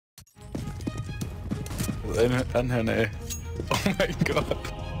anhören, ey. Oh mein Gott.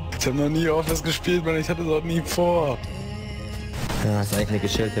 Ich hab noch nie Office gespielt, man. Ich hatte es auch nie vor. Ja, ist eigentlich eine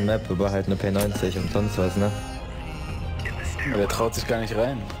geschillte Map, über halt eine P90 und sonst was, ne? Ja, der traut sich gar nicht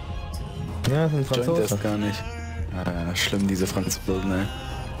rein. Ja, das sind Franzosen. Das gar nicht. Ah, schlimm, diese Franzosen, ey.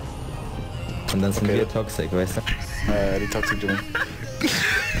 Und dann sind wir toxic, weißt du? Ja, die Toxic Joint.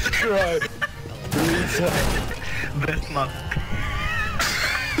 Cry. Best man.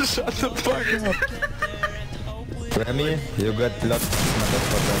 Shut the fuck up. Remy, you got blocked,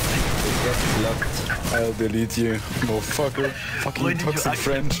 motherfucker. You get blocked. I'll delete you, motherfucker. Fucking toxic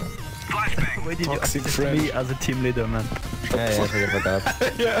French. Why did Toxic you accept friend. me as a team leader, man? Ja, ich hab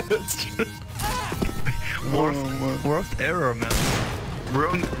vergabt. Yeah, that's true. Worst error, man.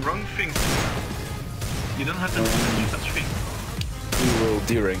 Wrong thing. You don't have to do such thing. We will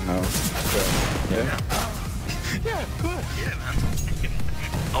D-Ring now. Yeah? Yeah, cool. Yeah, man.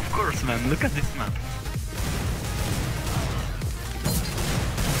 Of course, man. Look at this map.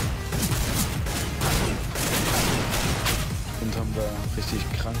 Und haben da richtig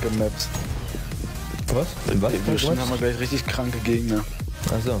kranke Maps. Was? In was? Bestimmt haben wir gleich richtig kranke Gegner.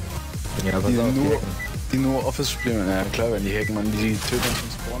 Achso. Ja, aber Die nur Office spielen. Ja klar, wenn die hacken, man, die töten uns vom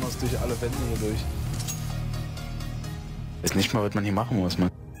Spawnhaus durch alle Wände hier durch. Ist nicht mal, was man hier machen muss, man.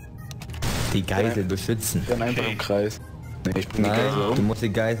 die Geisel beschützen. Dann einfach im Kreis. Nee, ich bring die Nein, Geisel du um. musst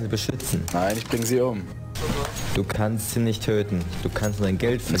die Geisel beschützen. Nein, ich bring sie um. Du kannst sie nicht töten. Du kannst nur dein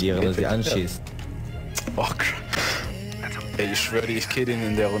Geld verlieren, wenn du sie anschießt. Oh, ey, ich schwöre dir, ich kill den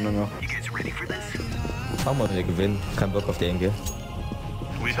in der Runde noch. Schau mal, wir gewinnen. Kein Bock auf den, gell?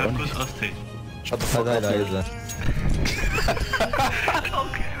 We have good hostage. Shut the fuck Sei up, leise.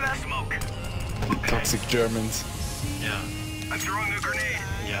 Okay, let's smoke. Toxic Germans. Yeah. I'm throwing a grenade.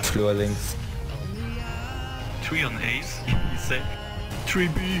 Yeah. Flur links. 3 on Ace, you say?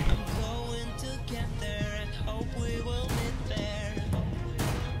 3B.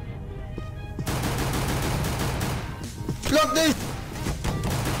 Block nicht!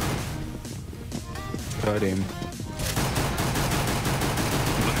 Bei dem.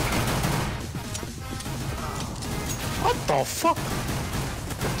 What the fuck?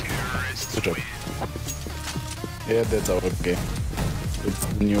 Good job. Yeah, that's our game. It's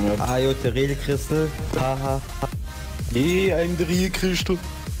the new map. Ajo, Terrelkristall. Haha. Yeah, I'm the real Crystal.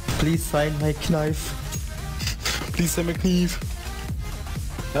 Please sign my knife. Please have a knife.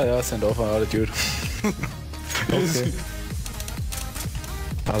 Ja, send over attitude. Okay.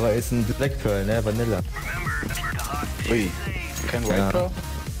 Aber ist ein Black Pearl, ne? Vanilla. Ui, kein White Pearl?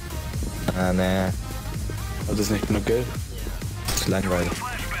 Ah, ne. Also das ist nicht genug Geld. Ist langweilig.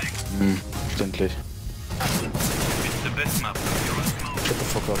 Verständlich. It's the best map. Shut the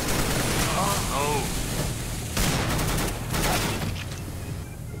fuck up. Oh.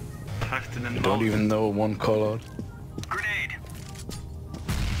 Packed in I den don't even know one call out. Grenade.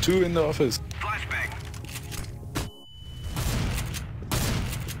 2 in the office. Flashbang.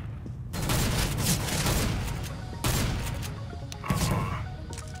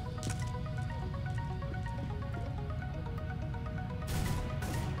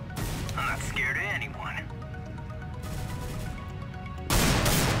 I'm not scared of anyone.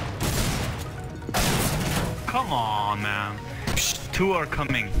 Come on, man. 2 are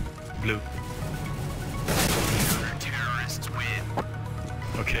coming. Blue. Terrorists win.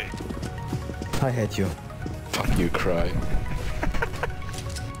 Okay. I hate you. Fuck you, cry.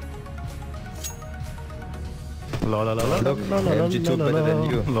 La la la la Look, la la MG2 better than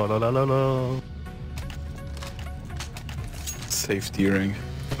you. la la la la la. Safety ring.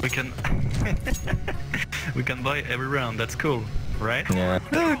 We can we can buy every round. That's cool, right? Ja.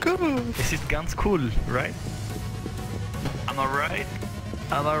 Yeah, cool. Is it guns cool, right? Am I right?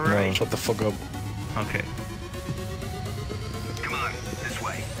 Am I right? Shut the fuck up. Okay. Come on, this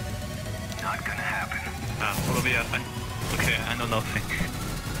way. Not gonna happen. Ah, follow me. Okay, I know nothing.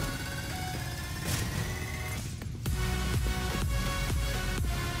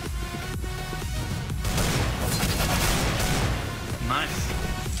 Nice.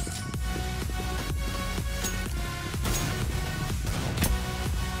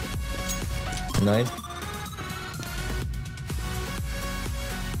 Nein.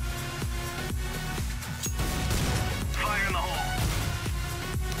 Fire in the hole.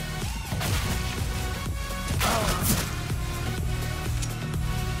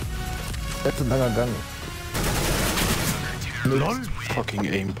 Das ist ein langer Gang. LOL. Fucking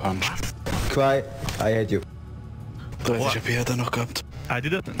aim punch. Cry, I hate you. 30 AP hat er noch gehabt. I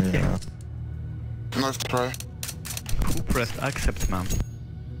didn't. Ja. Nice try. Who pressed accept, man?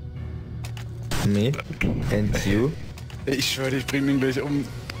 Me? And you? Ich schwöre, ich bring den gleich um.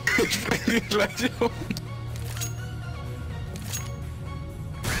 Ich bring den gleich um.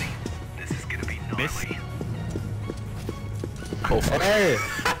 miss. Oh fuck. Hey!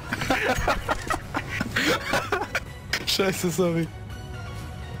 Scheiße, sorry.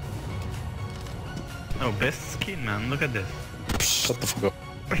 Oh, best skin, man. Look at this. Shut the fuck up.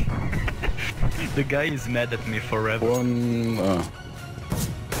 The guy is mad at me forever.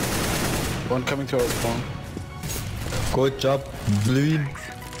 One coming to our spawn. Good job, bleed.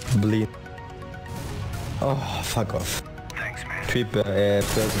 Bleed. Oh, fuck off. Thanks, man.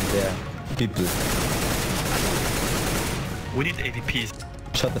 Person there. People. We need ADPs.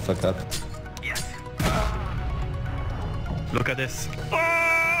 Shut the fuck up. Yes. Look at this.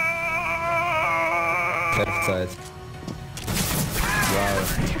 Left side. Wow.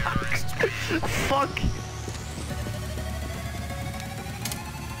 Fuck.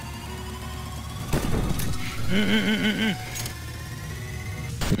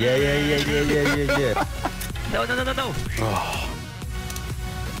 Yeah. No.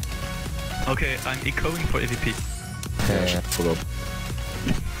 Okay, I'm echoing for ADP. Yeah. Fuck up.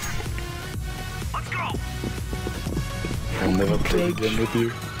 Let's go. I'll never play again with you.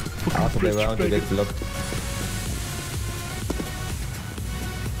 After the round you get blocked.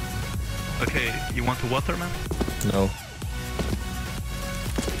 Okay, you want to water, man? No.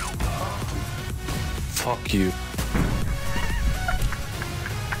 Fuck you.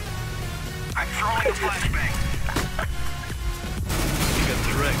 I'm throwing a flashbang. You got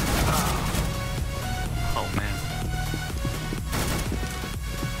wrecked. Oh man.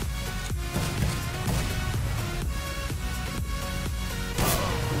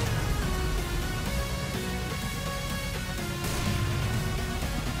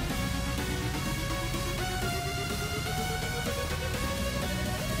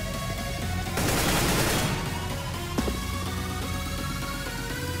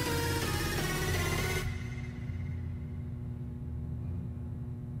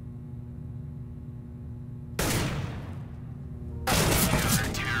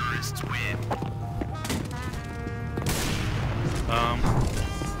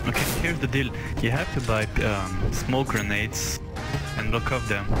 Okay, here's the deal. You have to buy smoke grenades and lock up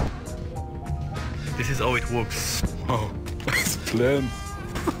them. This is how it works. Oh, it's planned.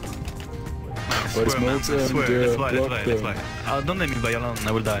 But Swear, man, smokes I swear. That's why. them. Don't let me buy alone,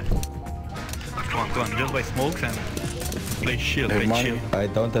 I will die. Come on, just buy smokes and play shield, Hey, play money. shield. I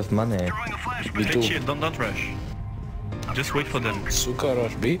don't have money. Me Play too. shield, don't rush. Just wait for them. Sugah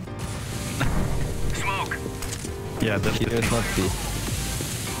rush B? Smoke! Yeah, that's He will not be.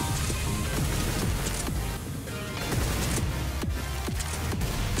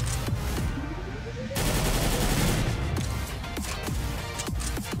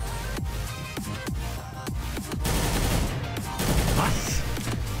 What?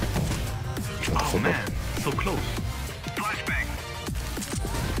 Oh man, so close. Flashbang.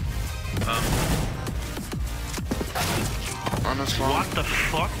 Honestly. What the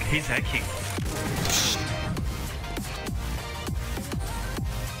fuck? He's hacking.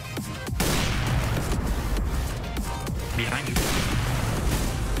 Behind you.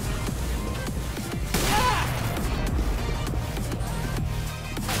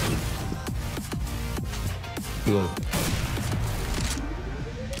 Cool.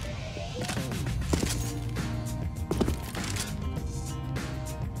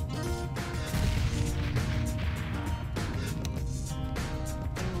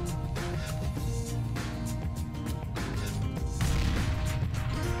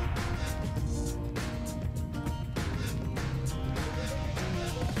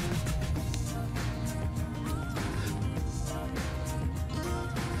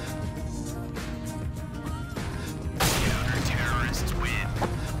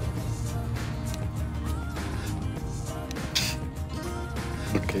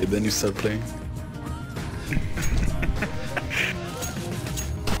 Okay, then you start playing.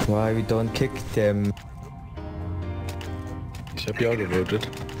 Why we don't kick them? Ich hab ja gewotet.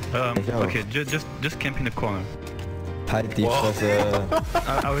 Ich auch. Okay, just camp in the corner. Halt die Fresse.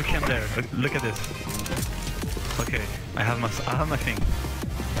 I will camp there. Look at this. Okay, I have my thing.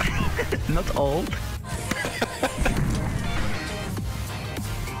 Not all.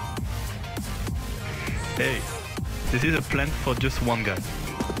 Hey, this is a plan for just one guy.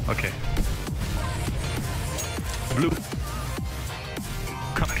 Okay. Blue.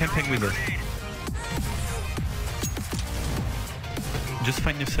 Come camping with us. Just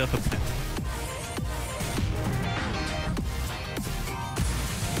find yourself a plant.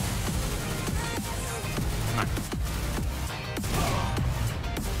 Nice.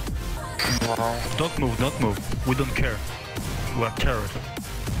 Wow. Don't move. We don't care. We are terrorists.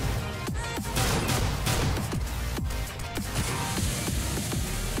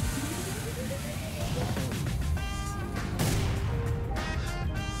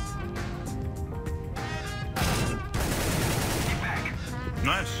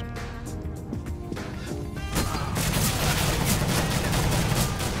 Nice.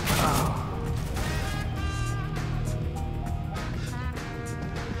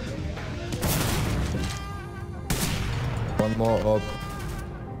 One more up.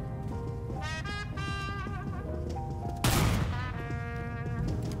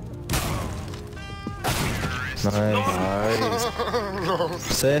 Nice.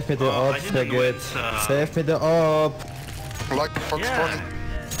 Save me the op, Faggot. Save me the op. Like Fox Bunny.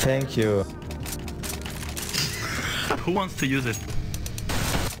 Thank you. Who wants to use it?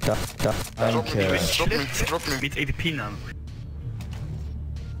 Drop me, please, drop me. It's ADP now.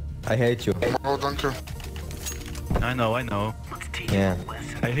 I hate you. Oh, danke. I know. Yeah.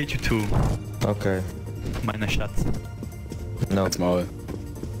 I hate you too. Okay. Meine Schatz. No. Als Maul.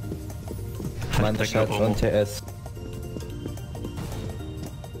 Meine Schatz und TS.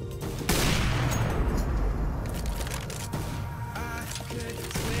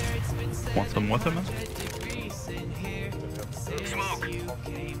 Want some water, man? Smoke.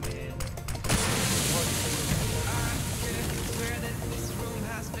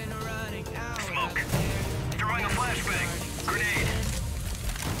 Smoke. Throwing a flashbang. Grenade.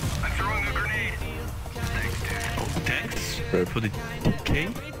 I'm throwing a grenade. Thanks, dude. Oh, thanks Rip. for the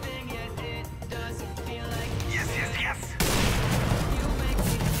TK. Yes.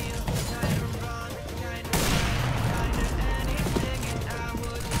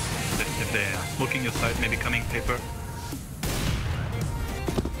 If they're smoking your side, maybe coming paper.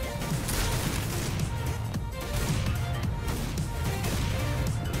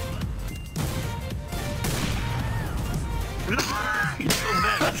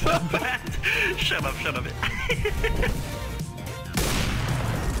 It's so bad. Shut up.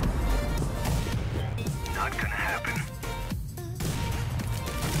 Not gonna happen.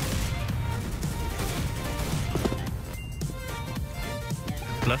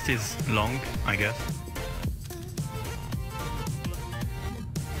 Plus is long, I guess.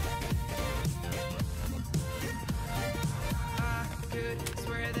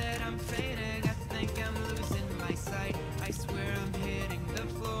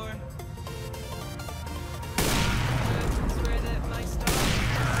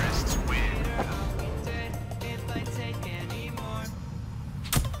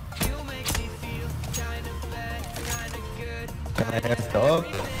 Can I have the op?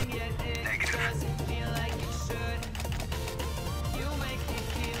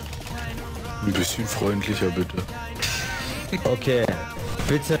 Ein bisschen freundlicher, bitte. Okay.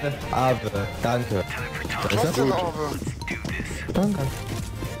 Bitte, aber. Danke. Was ist denn, gut. aber? Danke.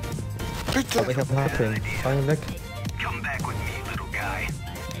 Bitte! Aber ich hab Haining. Fahr ihn weg. Come back with me, little guy.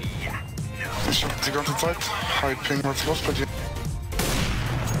 Yeah, no. Ich hab die ganze Zeit Hyping, was ist los bei dir?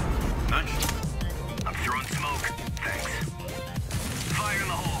 Nice. I'm throwing smoke. Thanks. Fire in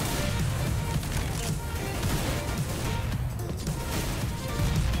the hole.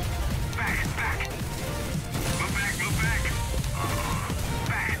 Back. Move back.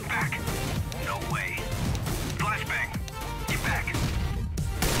 Back. No way. Flashbang. Get back.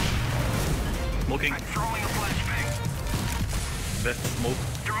 Smoking. I'm throwing a flashbang. Best smoke.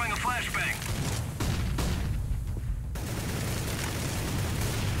 Throwing a flashbang.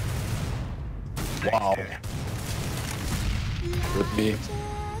 Wow. With me.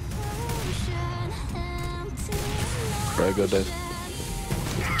 Fragger dead.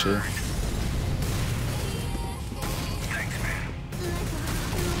 Chill. Thanks, man.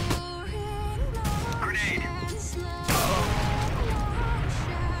 Grenade.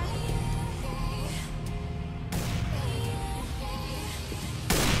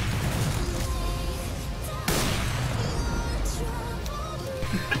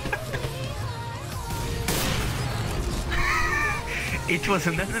 It was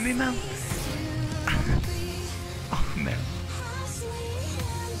an enemy, man. Oh man.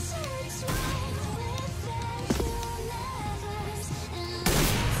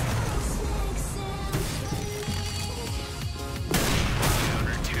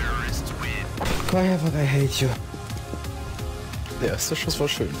 Whatever, I hate you. Der erste Schuss war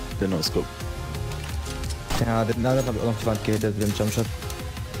schön. Der No-Scope. Ja, den anderen hab ich auch noch die Wand gehittet mit dem Jumpshot.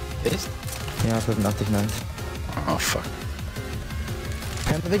 Echt? Ja, 85, nice. Ah, fuck.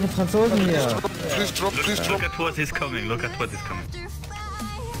 Kein wegen Franzosen hier. Please drop. Look at what is coming.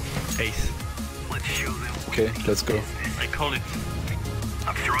 Ace. Let's show them. Okay, let's go. I call it.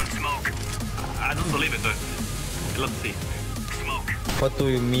 I'm throwing smoke. I don't believe it, but let's see. Smoke. What do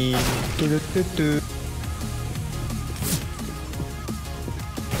you mean?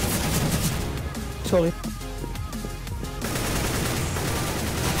 Sorry.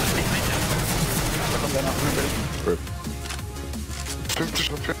 Rip.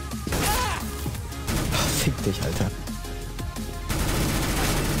 50 HP. Fick dich, Alter.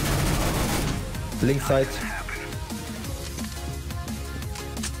 Linksside.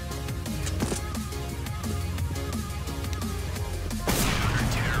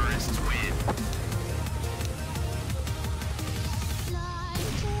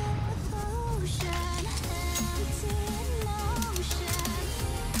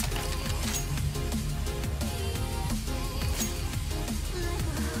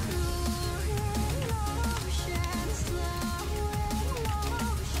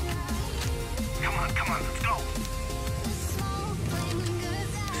 Come on, let's go.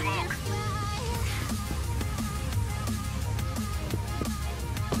 Smoke.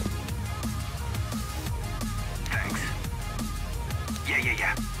 Thanks.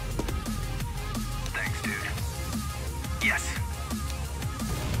 Yeah. Thanks, dude. Yes.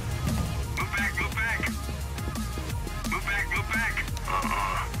 Move back. Move back.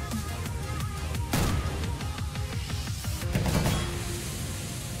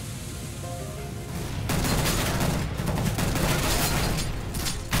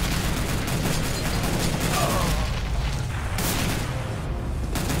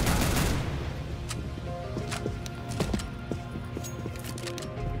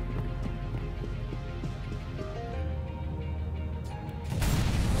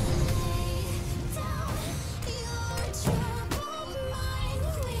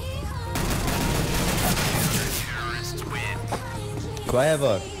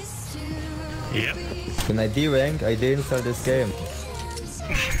 Quiet. Yep. When I D-rank, I deinstall this game.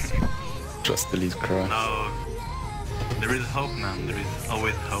 Just delete cry. No. There is hope, man. There is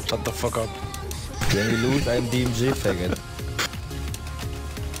always hope. Shut the fuck up. When we lose, I'm DMG faggot.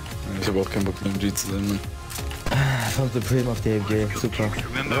 Ich habe auch keinen Bock mit dem G zu sein, Mann. Vom Supreme auf DMG, super.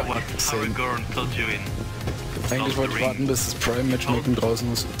 Remember what Aragorn told you in. Eigentlich wollte ich warten, bis das Prime-Matchmaking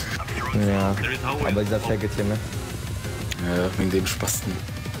draußen ist. Ja, There is always aber dieser hope. Faggot hier, ne? Ja, wegen dem Spasten.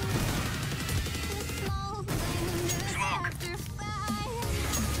 Smoke.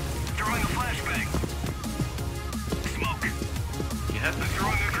 Throwing a flashbang. Smoke. You have to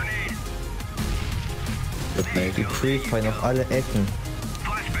Throwing a grenade. Die Creep fallen auf alle Ecken.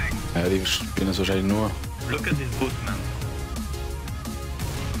 Flashbang. Ja, die spielen das wahrscheinlich nur. look at this boost, man.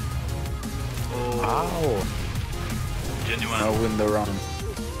 Oh, Au! genuine. Now win the round.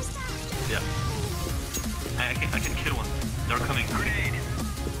 Yeah. I can kill one. They're coming. Grenade.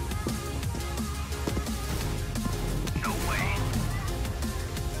 No way.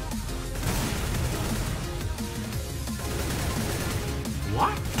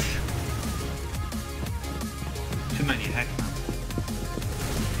 What? Too many hacks, man.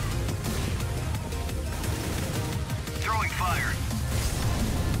 Throwing fire.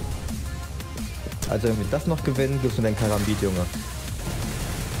 Also wenn wir das noch gewinnen, gibst du deinen Karambit, Junge.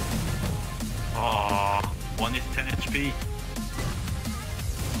 Oh, one is 10 HP.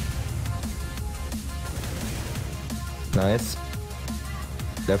 Nice.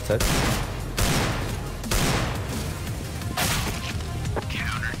 Left side.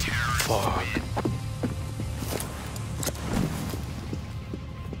 Fuck.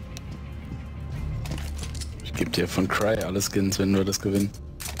 Ich geb dir von Cry alle Skins, wenn wir das gewinnen.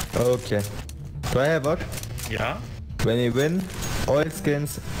 Okay. Try Bock. Yeah? When you win, all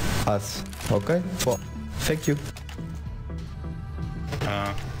skins, us. Okay? Thank you.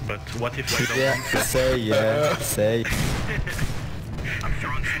 But what if I don't Yeah, want to? say yeah, say. I'm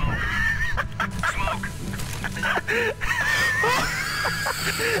throwing smoke. Smoke.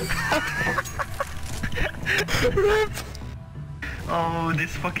 Oh,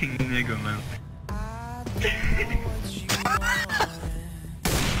 this fucking nigga, man.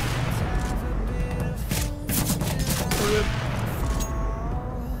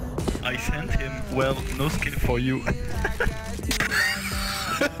 I sent him, well, no skin for you.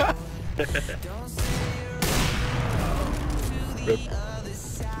 Rip.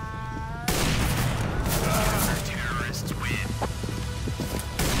 Terrorists win.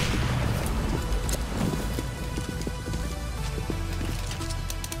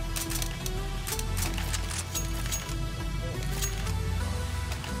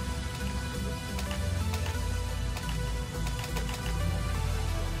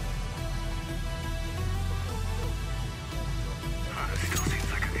 Still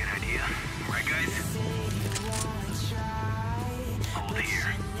seems like a good idea. Right, guys? Hold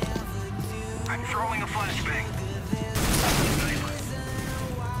here. I'm throwing a flashbang.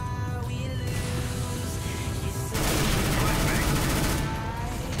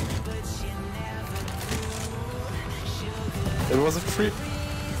 It was a free.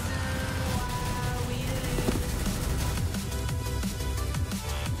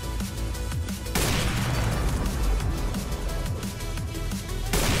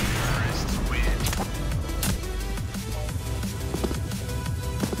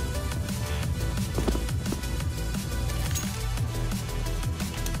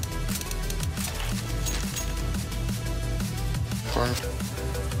 Fine.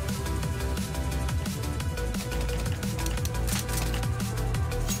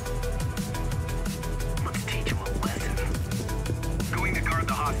 Let's teach him a lesson. Going to guard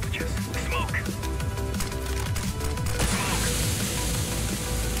the hostages. Smoke.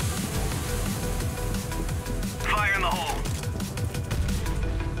 Fire in the hole.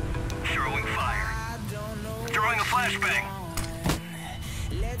 Throwing fire. Throwing a flashbang.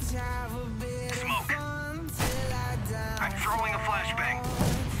 Smoke. I'm throwing a flashbang.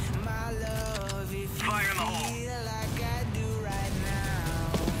 Fire in the hole.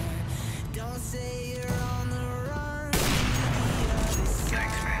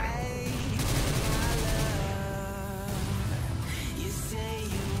 Thanks, man.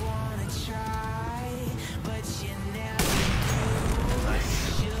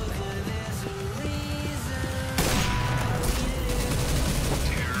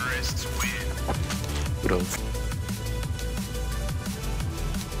 Terrorists win. Bro.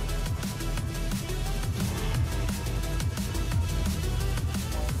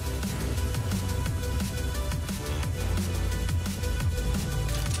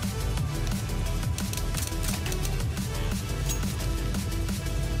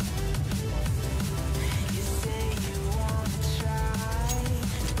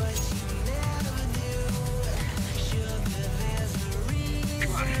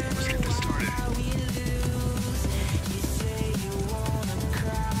 Come on, let's get this started.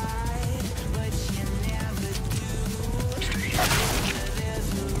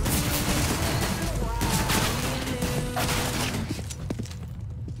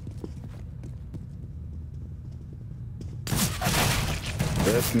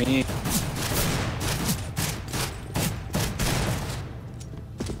 That's me.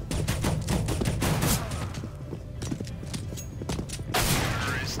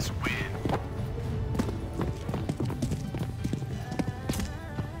 Terrorists win.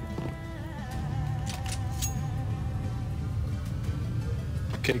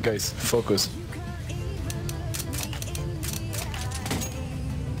 Okay, guys, focus.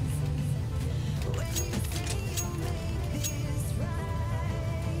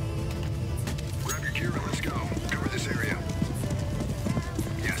 Grab your gear and let's go. Cover this area.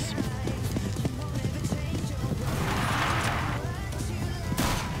 Yes.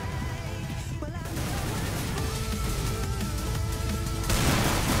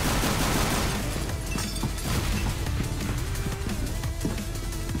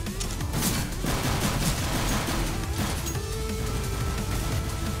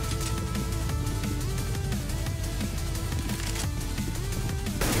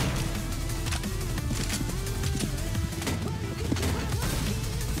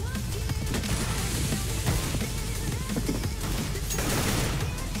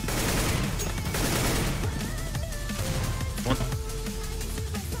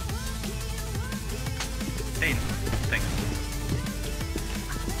 Hey, thanks.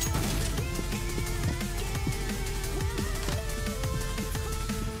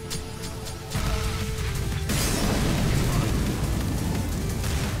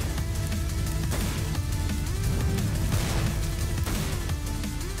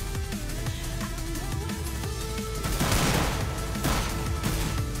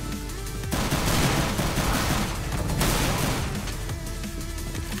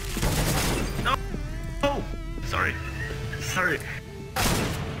 No! Oh! Sorry. Sorry.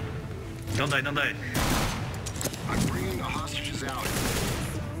 Don't die, don't die. I'm bringing the hostages out.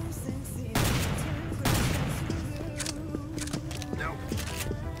 No.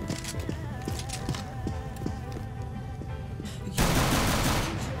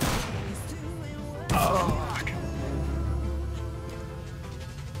 Oh. Fuck.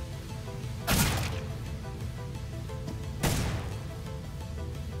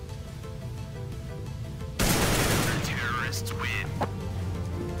 Terrorists win.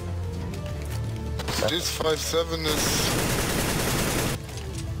 This 5-7 is...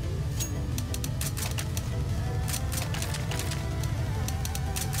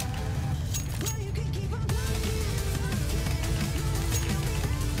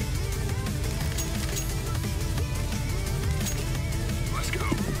 Let's go.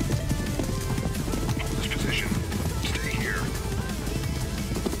 Hold this position. Stay here.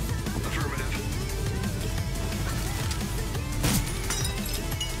 Affirmative.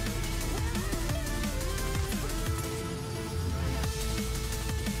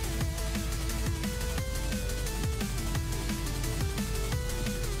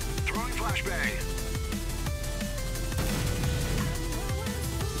 Throwing flashbang.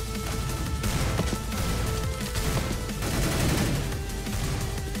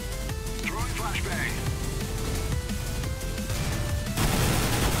 Throwing flashbang.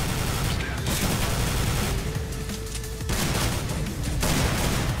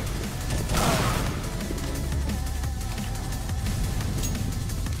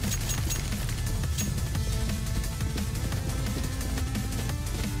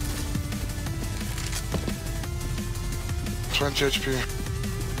 20 HP.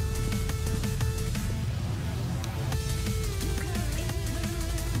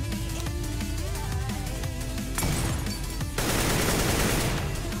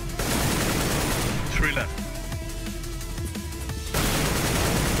 Three left.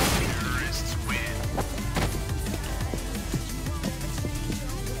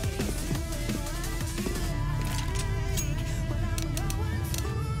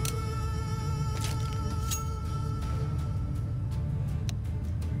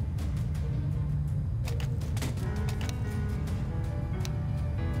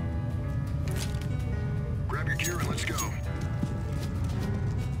 Grab your gear and let's go.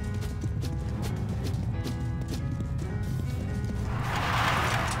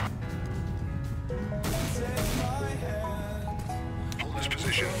 Hold this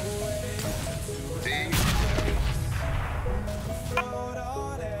position. D.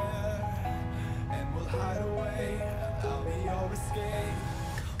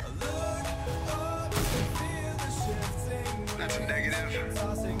 That's a negative.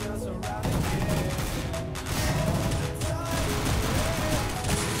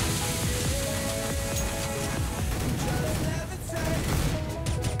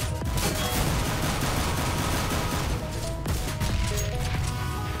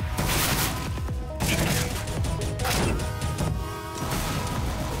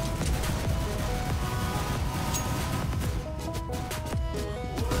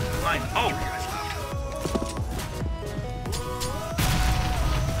 Nine. Oh!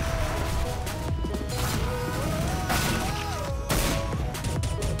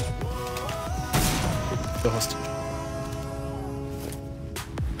 The hostage.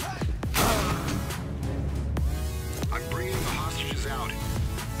 I'm bringing the hostages out.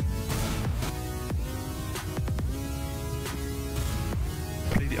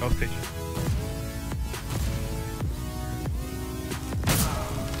 Play the outstage.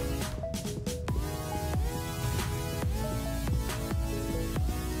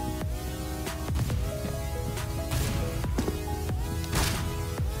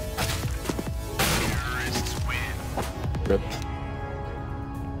 Rip.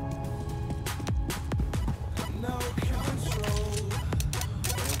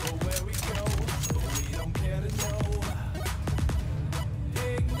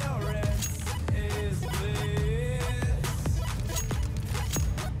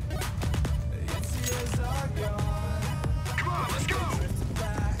 Come on, let's go.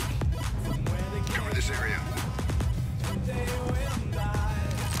 Cover this area.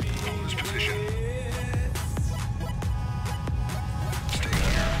 Hold this position. Stay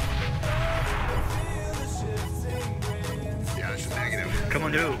here. Yeah, that's a negative. Come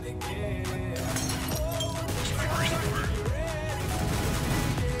on, you. Sniper, sniper.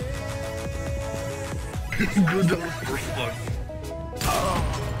 Good old first one.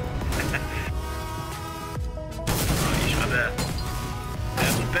 Ich war der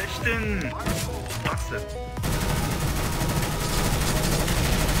besten Boxer.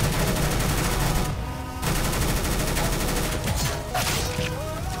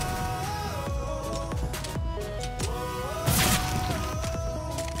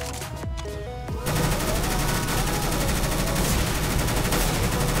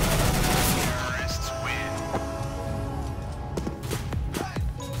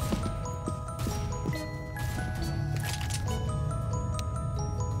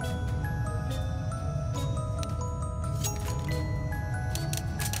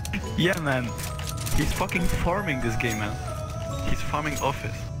 Yeah, man. He's fucking farming this game, man. He's farming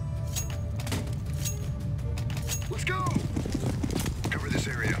office. Let's go. Cover this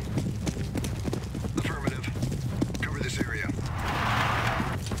area. Affirmative. Cover this area.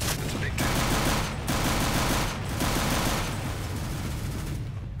 That's a big deal.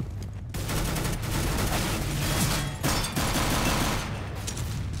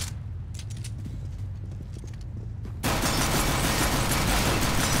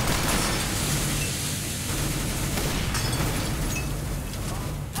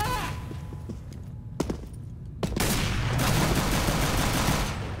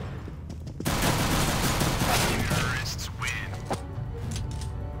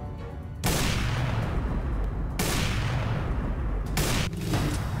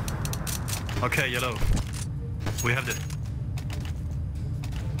 Okay, yellow. We have this.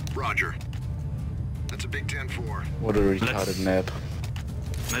 Roger. That's a big 10-4. What a retarded map.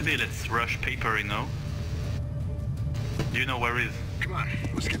 Maybe let's rush paper, you know? Do you know where it is? Come on,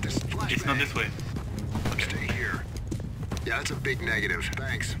 let's get this flashbang. It's not this way. Stay here. Yeah, that's a big negative.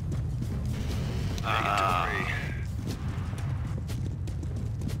 Thanks. Negative 3.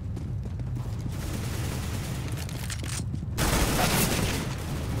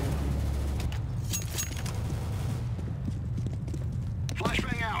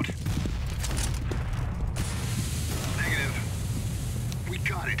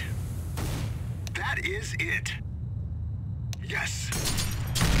 is it.